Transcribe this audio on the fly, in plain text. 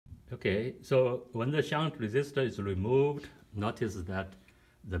Okay, so when the shunt resistor is removed, notice that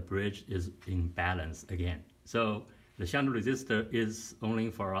the bridge is in balance again. So the shunt resistor is only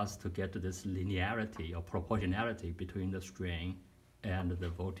for us to get this linearity or proportionality between the strain and the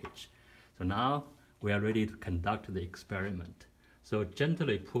voltage. So now we are ready to conduct the experiment. So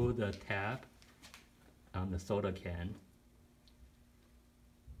gently pull the tab on the solder can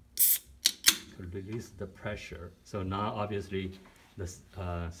to release the pressure. So now obviously the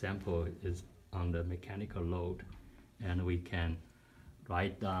sample is on the mechanical load, and we can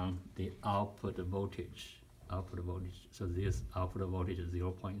write down the output voltage. So this output voltage is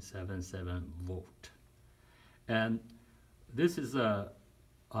 0.77 volt. And this is the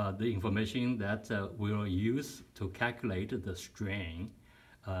information that we'll use to calculate the strain,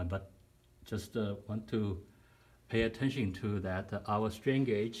 but just want to pay attention to that our strain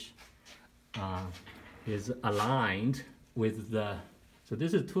gauge is aligned with the, so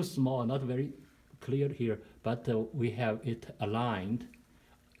this is too small, not very clear here, but we have it aligned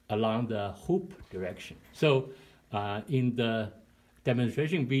along the hoop direction. So in the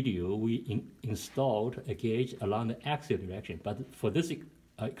demonstration video, we installed a gauge along the axial direction, but for this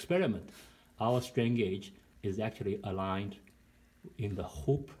experiment, our strain gauge is actually aligned in the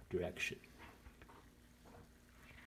hoop direction.